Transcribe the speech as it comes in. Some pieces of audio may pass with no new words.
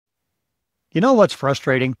You know what's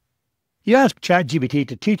frustrating? You ask ChatGPT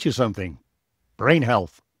to teach you something, brain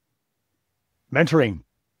health, mentoring,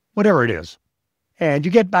 whatever it is, and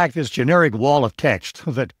you get back this generic wall of text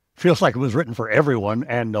that feels like it was written for everyone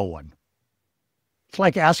and no one. It's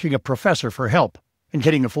like asking a professor for help and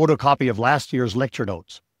getting a photocopy of last year's lecture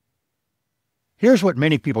notes. Here's what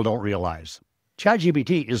many people don't realize.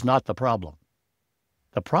 ChatGPT is not the problem.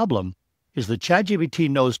 The problem is that ChatGPT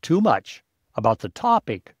knows too much about the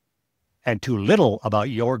topic and too little about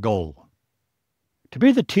your goal. To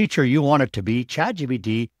be the teacher you want it to be,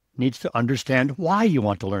 ChatGPT needs to understand why you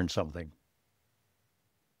want to learn something.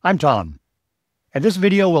 I'm Tom, and this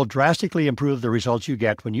video will drastically improve the results you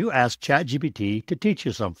get when you ask ChatGPT to teach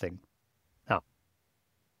you something. Now,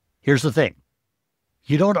 here's the thing.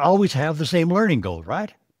 You don't always have the same learning goal,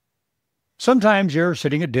 right? Sometimes you're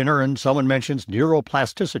sitting at dinner and someone mentions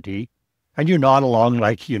neuroplasticity, and you nod along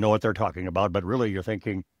like you know what they're talking about, but really you're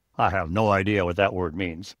thinking, I have no idea what that word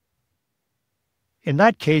means. In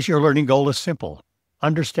that case, your learning goal is simple.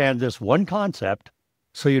 Understand this one concept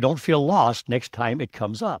so you don't feel lost next time it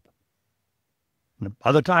comes up. And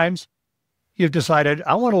other times, you've decided,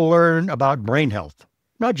 I want to learn about brain health,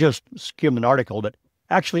 not just skim an article, but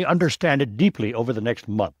actually understand it deeply over the next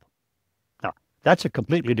month. Now, that's a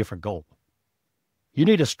completely different goal. You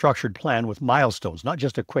need a structured plan with milestones, not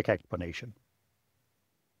just a quick explanation.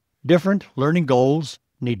 Different learning goals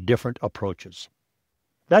need different approaches.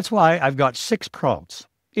 That's why I've got 6 prompts,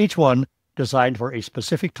 each one designed for a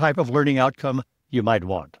specific type of learning outcome you might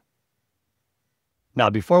want. Now,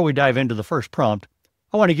 before we dive into the first prompt,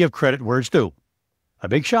 I want to give credit where it's due. A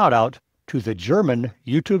big shout out to the German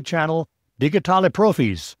YouTube channel Digitale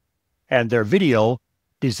Profis and their video,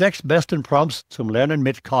 Die 6 besten Prompts zum Lernen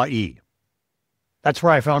mit KI. That's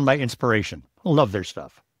where I found my inspiration. I love their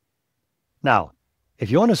stuff. Now, if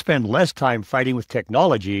you want to spend less time fighting with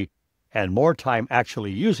technology and more time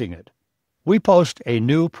actually using it, we post a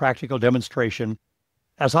new practical demonstration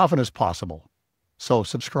as often as possible. So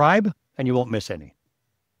subscribe and you won't miss any.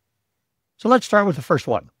 So let's start with the first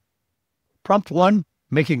one. Prompt 1,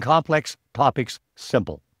 making complex topics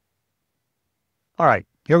simple. All right,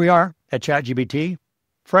 here we are at ChatGPT.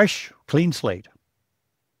 Fresh, clean slate.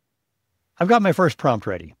 I've got my first prompt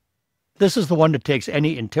ready. This is the one that takes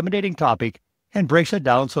any intimidating topic and breaks it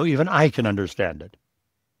down so even I can understand it.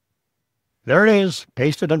 There it is,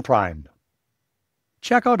 pasted and primed.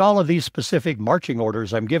 Check out all of these specific marching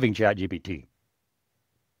orders I'm giving ChatGPT.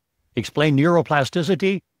 Explain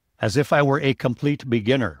neuroplasticity as if I were a complete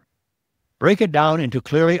beginner. Break it down into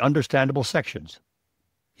clearly understandable sections.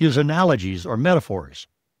 Use analogies or metaphors.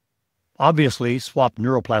 Obviously, swap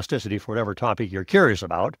neuroplasticity for whatever topic you're curious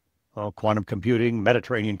about. Quantum computing,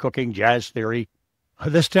 Mediterranean cooking, jazz theory.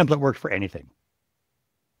 This template works for anything.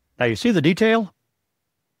 Now you see the detail?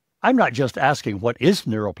 I'm not just asking what is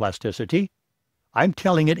neuroplasticity. I'm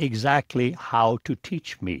telling it exactly how to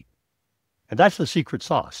teach me. And that's the secret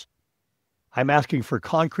sauce. I'm asking for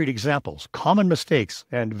concrete examples, common mistakes,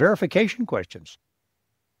 and verification questions.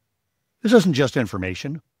 This isn't just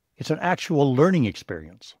information. It's an actual learning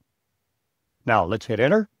experience. Now let's hit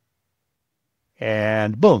enter.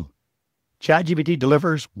 And boom. ChatGPT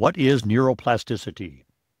delivers what is neuroplasticity.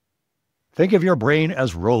 Think of your brain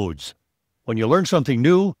as roads. When you learn something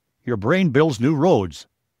new, your brain builds new roads.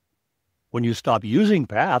 When you stop using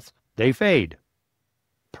paths, they fade.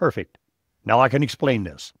 Perfect. Now I can explain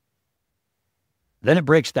this. Then it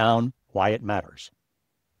breaks down why it matters.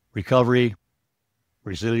 Recovery,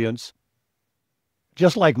 resilience.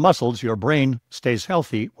 Just like muscles, your brain stays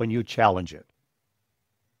healthy when you challenge it.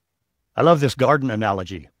 I love this garden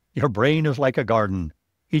analogy. Your brain is like a garden.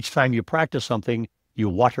 Each time you practice something, you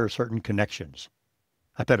water certain connections.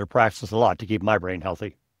 I better practice a lot to keep my brain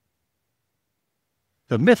healthy.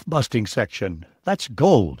 The myth-busting section, that's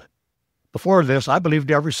gold. Before this, I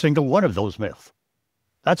believed every single one of those myths.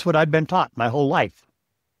 That's what I'd been taught my whole life.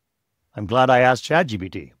 I'm glad I asked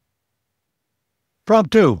ChatGPT.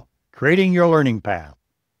 Prompt 2, creating your learning path.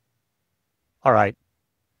 All right,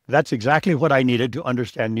 that's exactly what I needed to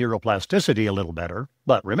understand neuroplasticity a little better.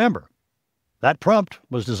 But remember, that prompt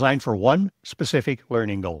was designed for one specific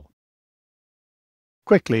learning goal.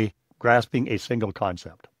 Quickly grasping a single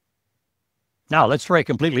concept. Now let's try a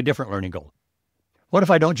completely different learning goal. What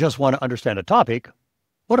if I don't just want to understand a topic?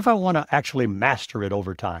 What if I want to actually master it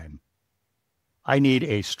over time? I need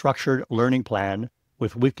a structured learning plan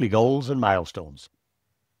with weekly goals and milestones.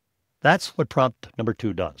 That's what prompt number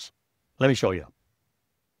 2 does. Let me show you.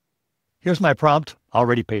 Here's my prompt,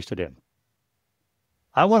 already pasted in.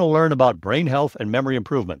 I want to learn about brain health and memory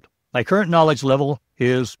improvement. My current knowledge level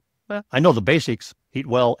is, I know the basics, eat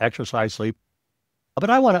well, exercise, sleep, but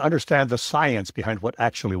I want to understand the science behind what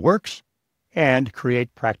actually works and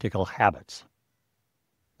create practical habits.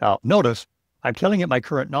 Now, notice I'm telling it my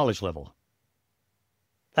current knowledge level.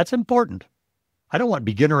 That's important. I don't want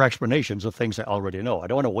beginner explanations of things I already know. I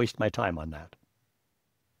don't want to waste my time on that.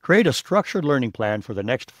 Create a structured learning plan for the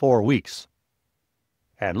next 4 weeks.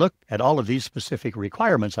 And look at all of these specific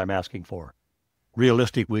requirements I'm asking for.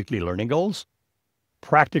 Realistic weekly learning goals,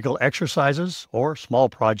 practical exercises or small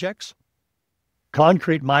projects,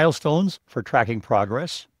 concrete milestones for tracking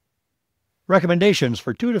progress, recommendations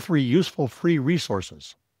for 2 to 3 useful free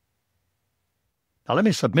resources. Now let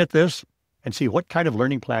me submit this and see what kind of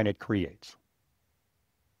learning plan it creates.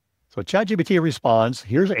 So ChatGPT responds,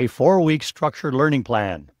 here's a 4-week structured learning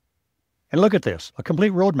plan. And look at this, a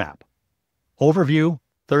complete roadmap. Overview,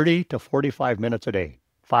 30 to 45 minutes a day,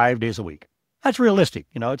 5 days a week. That's realistic.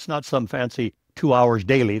 It's not some fancy 2 hours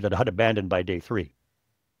daily that I'd abandon by day 3.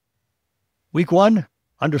 Week 1,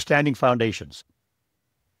 understanding foundations.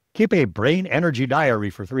 Keep a brain energy diary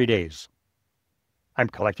for 3 days. I'm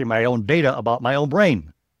collecting my own data about my own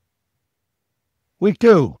brain. Week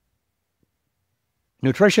 2,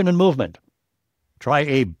 nutrition and movement. Try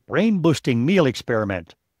a brain-boosting meal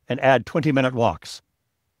experiment and add 20-minute walks.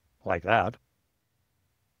 Like that.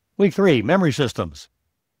 Week 3, memory systems.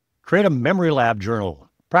 Create a memory lab journal.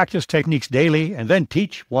 Practice techniques daily and then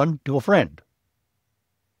teach one to a friend.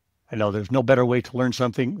 I know there's no better way to learn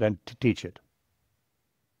something than to teach it.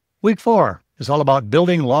 Week 4 is all about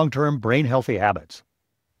building long-term brain-healthy habits,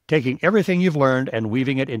 taking everything you've learned and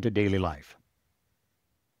weaving it into daily life.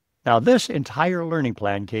 Now, this entire learning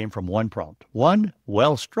plan came from one prompt, one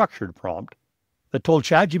well-structured prompt that told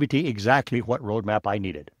ChatGPT exactly what roadmap I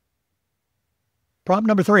needed. Prompt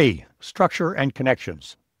number 3, structure and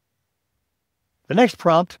connections. The next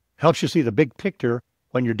prompt helps you see the big picture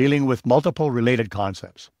when you're dealing with multiple related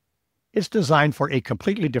concepts. It's designed for a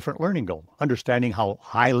completely different learning goal, understanding how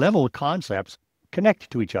high-level concepts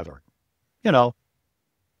connect to each other.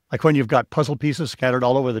 Like when you've got puzzle pieces scattered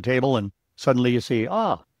all over the table and suddenly you see,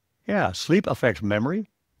 sleep affects memory,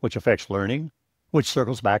 which affects learning, which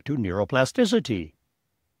circles back to neuroplasticity.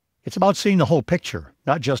 It's about seeing the whole picture,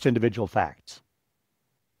 not just individual facts.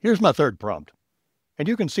 Here's my third prompt, and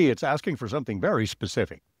you can see it's asking for something very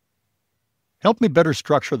specific. Help me better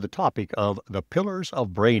structure the topic of the pillars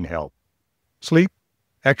of brain health. Sleep,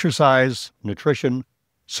 exercise, nutrition,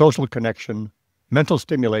 social connection, mental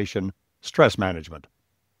stimulation, stress management.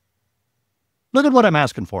 Look at what I'm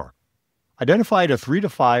asking for. Identify the 3 to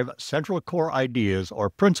 5 central core ideas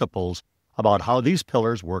or principles about how these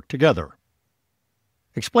pillars work together.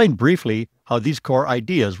 Explain briefly how these core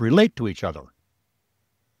ideas relate to each other.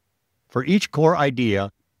 For each core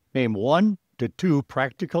idea, name 1 to 2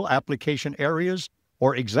 practical application areas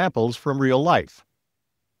or examples from real life.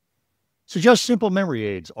 Suggest simple memory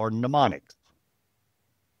aids or mnemonics.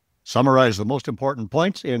 Summarize the most important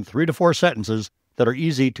points in 3 to 4 sentences that are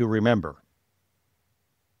easy to remember.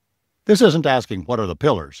 This isn't asking what are the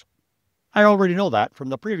pillars. I already know that from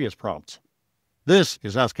the previous prompts. This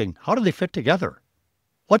is asking how do they fit together?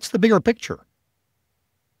 What's the bigger picture?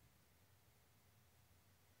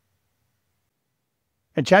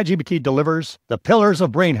 And ChatGPT delivers the pillars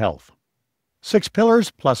of brain health. 6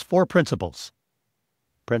 pillars plus 4 principles.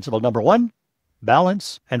 Principle number 1,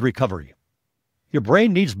 balance and recovery. Your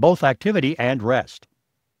brain needs both activity and rest.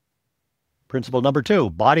 Principle number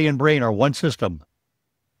 2, body and brain are one system.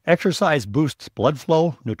 Exercise boosts blood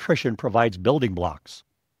flow, nutrition provides building blocks.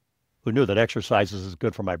 Who knew that exercise is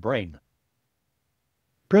good for my brain?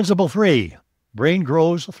 Principle 3, brain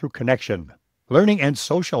grows through connection. Learning and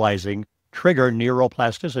socializing trigger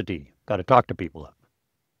neuroplasticity. Got to talk to people.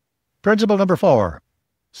 Principle number 4,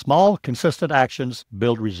 small, consistent actions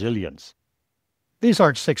build resilience. These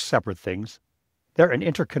aren't 6 separate things. They're an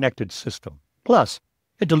interconnected system. Plus,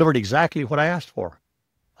 it delivered exactly what I asked for.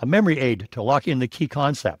 A memory aid to lock in the key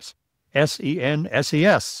concepts.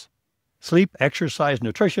 SENSES. Sleep, exercise,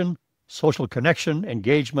 nutrition, social connection,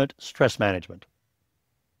 engagement, stress management.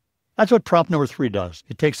 That's what prompt number 3 does.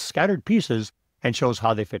 It takes scattered pieces and shows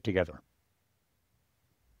how they fit together.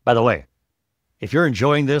 By the way, if you're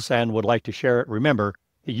enjoying this and would like to share it, remember,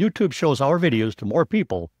 YouTube shows our videos to more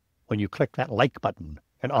people when you click that like button.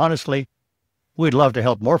 And honestly, we'd love to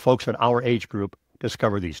help more folks in our age group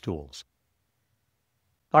discover these tools.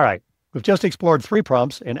 All right, we've just explored 3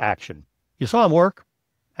 prompts in action. You saw them work,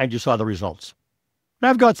 and you saw the results. And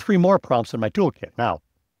I've got 3 more prompts in my toolkit. Now,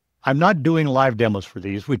 I'm not doing live demos for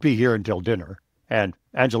these. We'd be here until dinner. And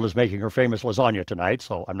Angela's making her famous lasagna tonight,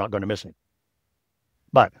 so I'm not going to miss it.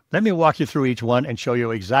 But let me walk you through each one and show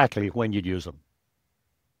you exactly when you'd use them.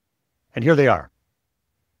 And here they are.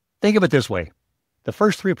 Think of it this way. The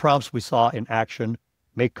first three prompts we saw in action: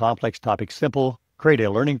 make complex topics simple, create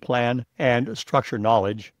a learning plan, and structure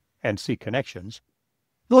knowledge and see connections.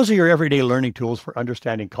 Those are your everyday learning tools for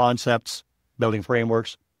understanding concepts, building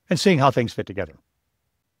frameworks, and seeing how things fit together.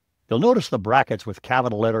 You'll notice the brackets with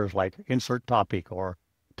capital letters like insert topic or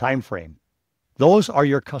time frame. Those are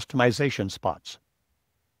your customization spots.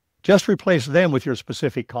 Just replace them with your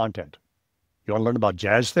specific content. You want to learn about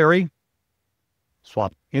jazz theory?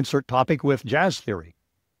 Swap insert topic with jazz theory.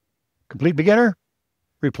 Complete beginner?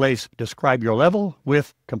 Replace describe your level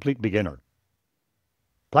with complete beginner.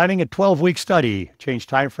 Planning a 12-week study, change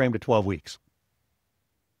time frame to 12 weeks.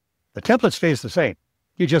 The template stays the same.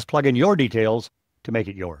 You just plug in your details to make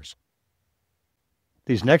it yours.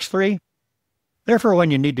 These next three, they're for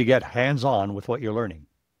when you need to get hands-on with what you're learning.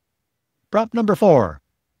 Prompt number 4,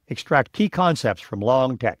 extract key concepts from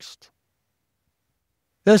long text.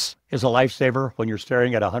 This is a lifesaver when you're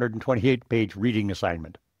staring at a 128-page reading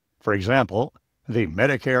assignment. For example, the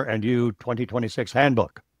Medicare and You 2026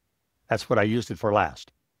 Handbook. That's what I used it for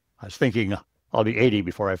last. I was thinking I'll be 80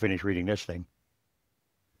 before I finish reading this thing.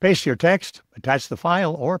 Paste your text, attach the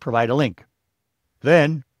file, or provide a link.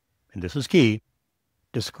 Then, and this is key,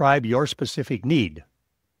 describe your specific need.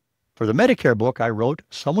 For the Medicare book, I wrote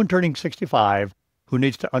someone turning 65 who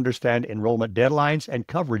needs to understand enrollment deadlines and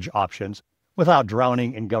coverage options without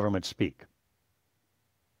drowning in government speak.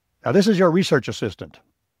 Now, this is your research assistant.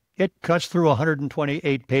 It cuts through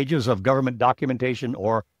 128 pages of government documentation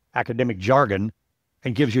or academic jargon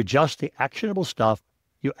and gives you just the actionable stuff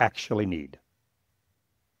you actually need.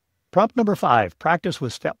 Prompt number 5, practice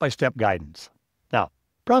with step-by-step guidance. Now,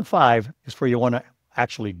 prompt 5 is for you want to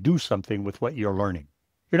actually do something with what you're learning.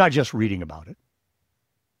 You're not just reading about it.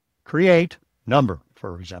 Create, number,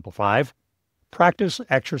 for example, 5, practice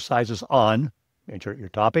exercises on, insert your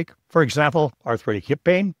topic, for example, arthritic hip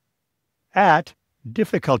pain, at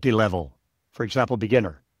difficulty level, for example,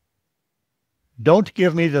 beginner. Don't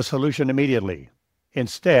give me the solution immediately.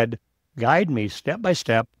 Instead, guide me step by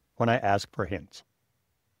step when I ask for hints.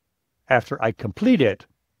 After I complete it,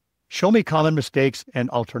 show me common mistakes and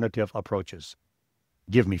alternative approaches.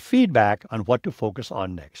 Give me feedback on what to focus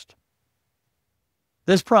on next.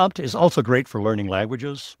 This prompt is also great for learning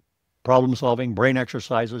languages, problem solving, brain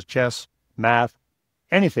exercises, chess, math,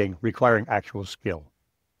 anything requiring actual skill.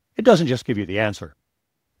 It doesn't just give you the answer.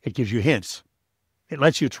 It gives you hints. It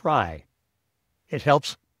lets you try. It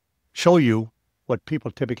helps show you what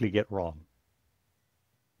people typically get wrong.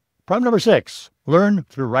 Prompt number 6, learn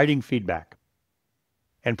through writing feedback.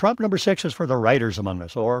 And prompt number 6 is for the writers among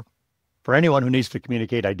us, or for anyone who needs to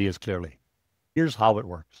communicate ideas clearly. Here's how it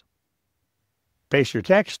works. Paste your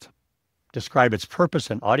text, describe its purpose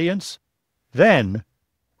and audience, then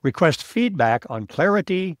request feedback on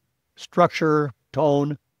clarity, structure,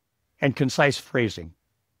 tone, and concise phrasing.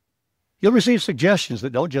 You'll receive suggestions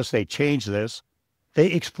that don't just say change this, they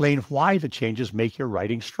explain why the changes make your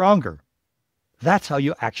writing stronger. That's how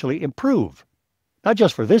you actually improve, not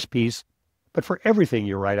just for this piece, but for everything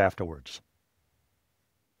you write afterwards.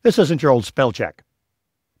 This isn't your old spell check.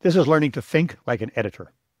 This is learning to think like an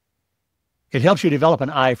editor. It helps you develop an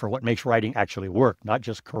eye for what makes writing actually work, not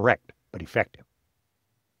just correct, but effective.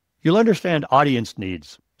 You'll understand audience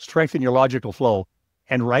needs, strengthen your logical flow,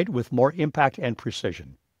 and write with more impact and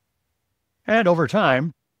precision. And over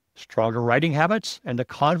time, stronger writing habits and the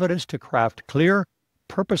confidence to craft clear,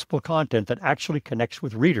 purposeful content that actually connects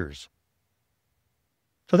with readers.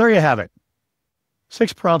 So there you have it.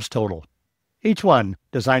 6 prompts total, each one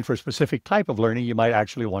designed for a specific type of learning you might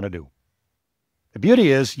actually want to do. The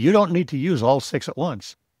beauty is you don't need to use all 6 at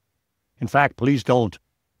once. In fact, please don't.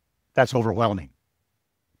 That's overwhelming.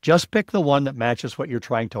 Just pick the one that matches what you're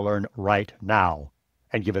trying to learn right now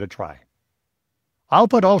and give it a try. I'll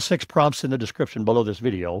put all 6 prompts in the description below this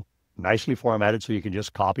video, nicely formatted so you can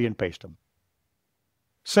just copy and paste them.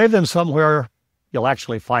 Save them somewhere you'll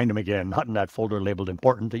actually find them again, not in that folder labeled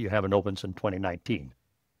important that you haven't opened since 2019.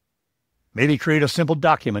 Maybe create a simple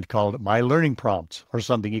document called My Learning Prompts or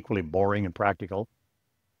something equally boring and practical.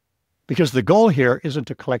 Because the goal here isn't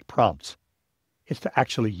to collect prompts. It's to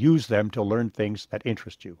actually use them to learn things that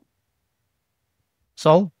interest you.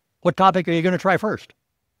 So, what topic are you going to try first?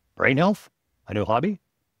 Brain health? A new hobby?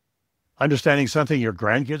 Understanding something your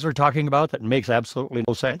grandkids are talking about that makes absolutely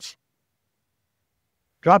no sense?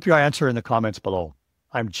 Drop your answer in the comments below.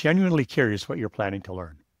 I'm genuinely curious what you're planning to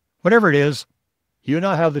learn. Whatever it is, you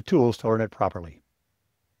now have the tools to learn it properly.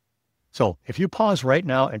 So, if you pause right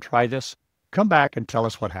now and try this, come back and tell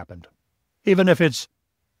us what happened. Even if it's,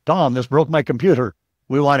 Tom, this broke my computer,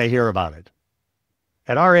 we want to hear about it.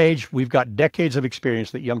 At our age, we've got decades of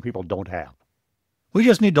experience that young people don't have. We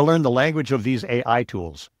just need to learn the language of these AI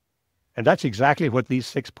tools. And that's exactly what these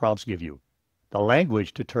 6 prompts give you. The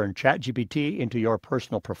language to turn ChatGPT into your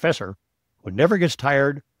personal professor who never gets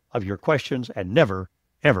tired of your questions and never,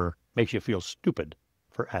 ever makes you feel stupid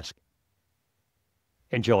for asking.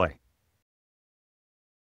 Enjoy.